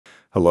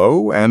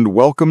Hello and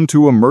welcome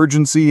to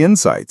Emergency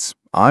Insights.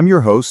 I'm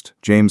your host,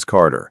 James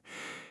Carter.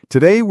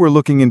 Today we're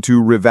looking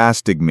into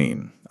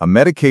rivastigmine, a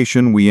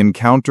medication we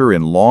encounter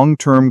in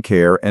long-term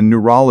care and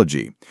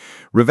neurology.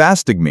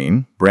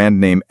 Rivastigmine, brand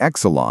name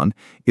Exelon,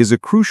 is a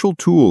crucial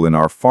tool in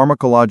our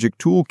pharmacologic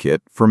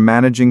toolkit for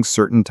managing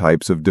certain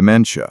types of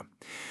dementia.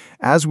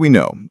 As we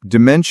know,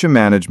 dementia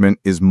management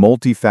is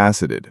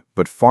multifaceted,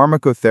 but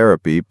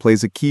pharmacotherapy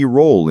plays a key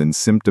role in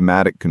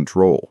symptomatic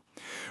control.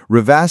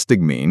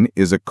 Rivastigmine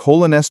is a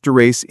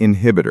cholinesterase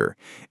inhibitor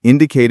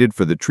indicated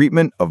for the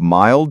treatment of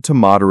mild to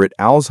moderate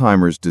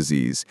Alzheimer's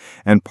disease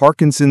and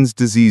Parkinson's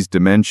disease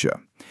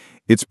dementia.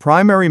 Its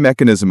primary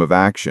mechanism of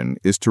action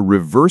is to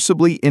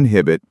reversibly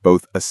inhibit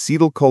both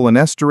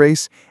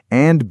acetylcholinesterase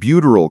and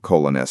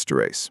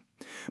butyrylcholinesterase.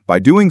 By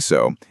doing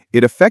so,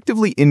 it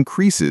effectively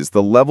increases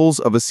the levels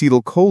of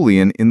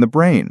acetylcholine in the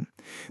brain.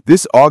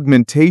 This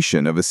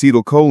augmentation of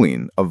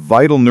acetylcholine, a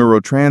vital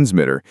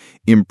neurotransmitter,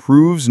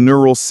 improves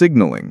neural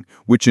signaling,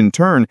 which in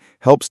turn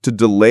helps to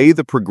delay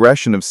the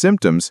progression of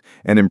symptoms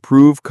and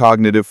improve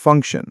cognitive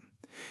function.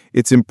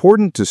 It's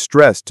important to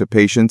stress to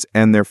patients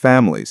and their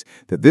families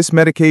that this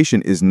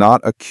medication is not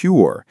a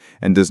cure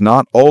and does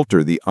not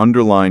alter the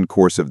underlying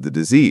course of the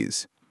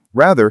disease.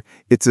 Rather,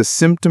 it's a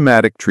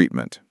symptomatic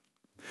treatment.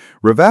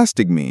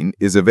 Rivastigmine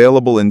is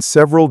available in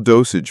several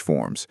dosage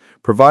forms,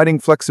 providing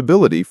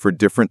flexibility for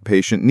different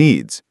patient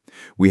needs.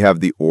 We have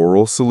the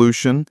oral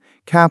solution,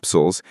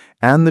 capsules,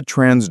 and the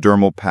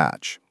transdermal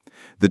patch.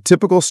 The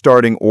typical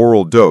starting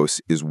oral dose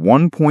is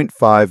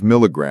 1.5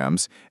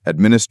 milligrams,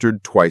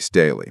 administered twice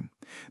daily.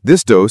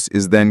 This dose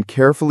is then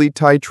carefully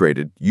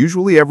titrated,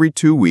 usually every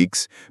 2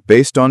 weeks,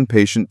 based on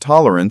patient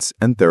tolerance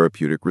and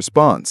therapeutic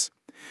response.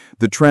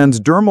 The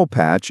transdermal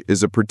patch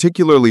is a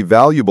particularly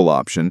valuable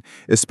option,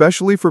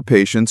 especially for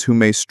patients who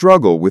may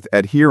struggle with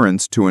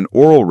adherence to an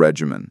oral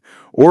regimen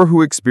or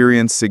who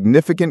experience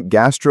significant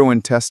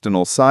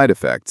gastrointestinal side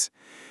effects.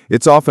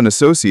 It's often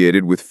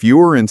associated with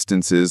fewer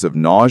instances of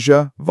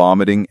nausea,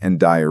 vomiting, and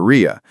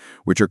diarrhea,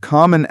 which are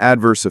common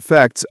adverse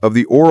effects of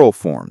the oral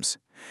forms.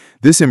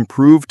 This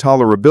improved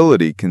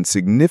tolerability can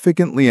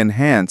significantly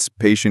enhance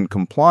patient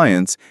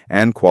compliance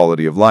and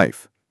quality of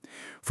life.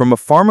 From a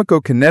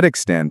pharmacokinetic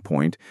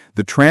standpoint,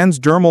 the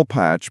transdermal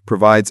patch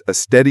provides a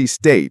steady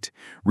state,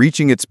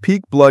 reaching its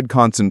peak blood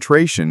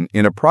concentration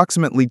in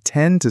approximately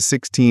 10 to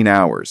 16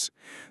 hours.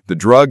 The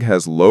drug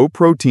has low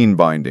protein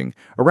binding,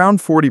 around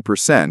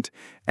 40%,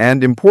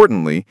 and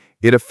importantly,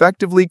 it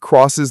effectively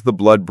crosses the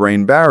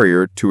blood-brain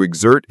barrier to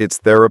exert its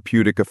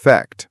therapeutic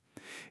effect.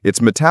 Its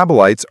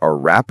metabolites are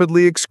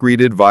rapidly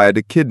excreted via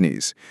the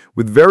kidneys,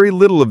 with very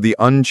little of the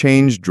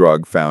unchanged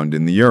drug found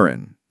in the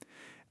urine.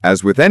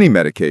 As with any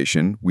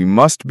medication, we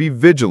must be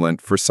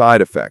vigilant for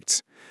side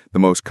effects. The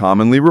most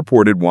commonly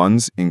reported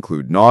ones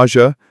include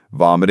nausea,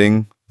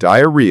 vomiting,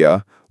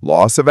 diarrhea,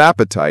 loss of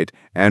appetite,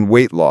 and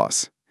weight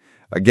loss.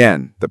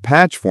 Again, the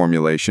patch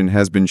formulation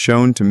has been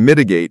shown to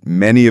mitigate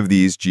many of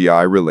these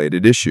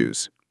GI-related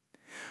issues.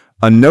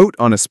 A note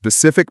on a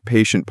specific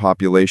patient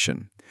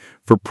population.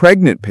 For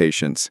pregnant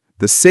patients,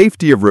 the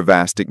safety of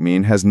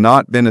rivastigmine has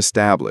not been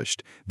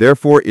established.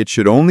 Therefore, it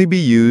should only be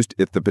used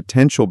if the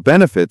potential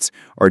benefits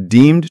are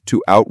deemed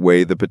to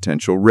outweigh the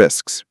potential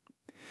risks.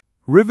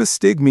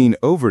 Rivastigmine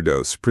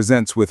overdose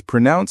presents with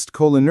pronounced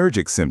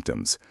cholinergic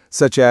symptoms,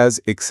 such as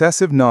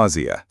excessive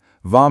nausea,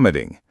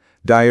 vomiting,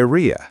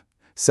 diarrhea,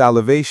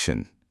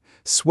 salivation,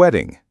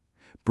 sweating,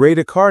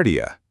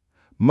 bradycardia,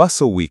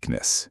 muscle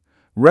weakness,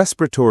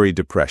 respiratory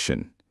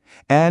depression,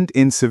 and,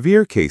 in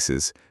severe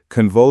cases,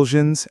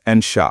 convulsions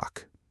and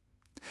shock.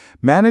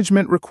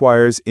 Management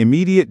requires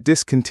immediate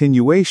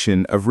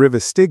discontinuation of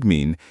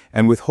rivastigmine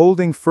and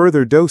withholding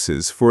further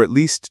doses for at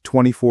least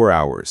 24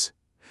 hours.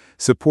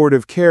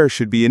 Supportive care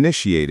should be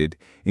initiated,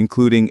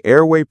 including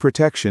airway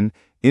protection,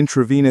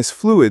 intravenous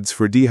fluids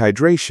for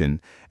dehydration,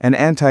 and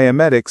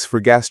antiemetics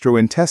for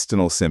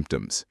gastrointestinal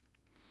symptoms.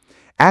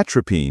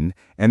 Atropine,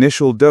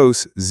 initial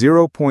dose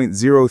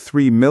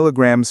 0.03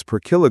 mg per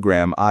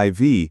kilogram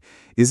IV,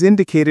 is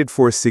indicated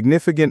for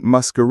significant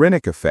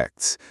muscarinic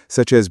effects,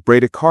 such as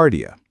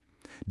bradycardia.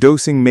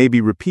 Dosing may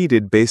be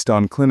repeated based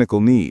on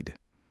clinical need.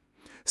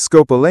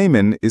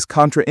 Scopolamine is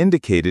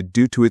contraindicated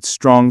due to its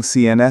strong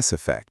CNS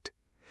effect.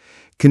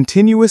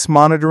 Continuous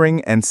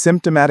monitoring and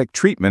symptomatic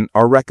treatment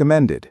are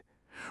recommended.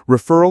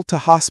 Referral to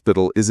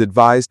hospital is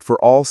advised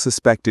for all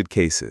suspected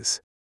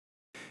cases.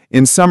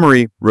 In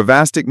summary,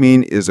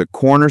 rivastigmine is a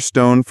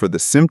cornerstone for the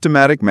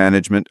symptomatic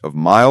management of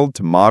mild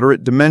to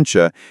moderate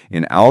dementia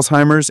in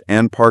Alzheimer's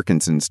and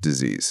Parkinson's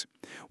disease.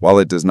 While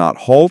it does not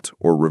halt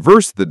or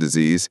reverse the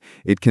disease,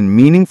 it can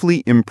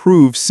meaningfully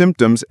improve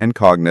symptoms and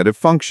cognitive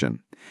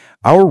function.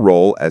 Our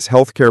role as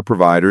healthcare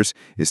providers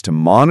is to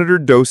monitor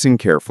dosing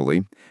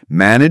carefully,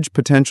 manage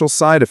potential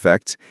side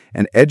effects,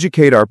 and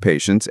educate our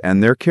patients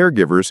and their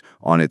caregivers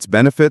on its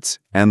benefits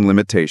and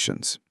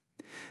limitations.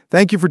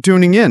 Thank you for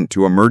tuning in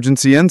to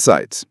Emergency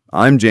Insights.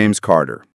 I'm James Carter.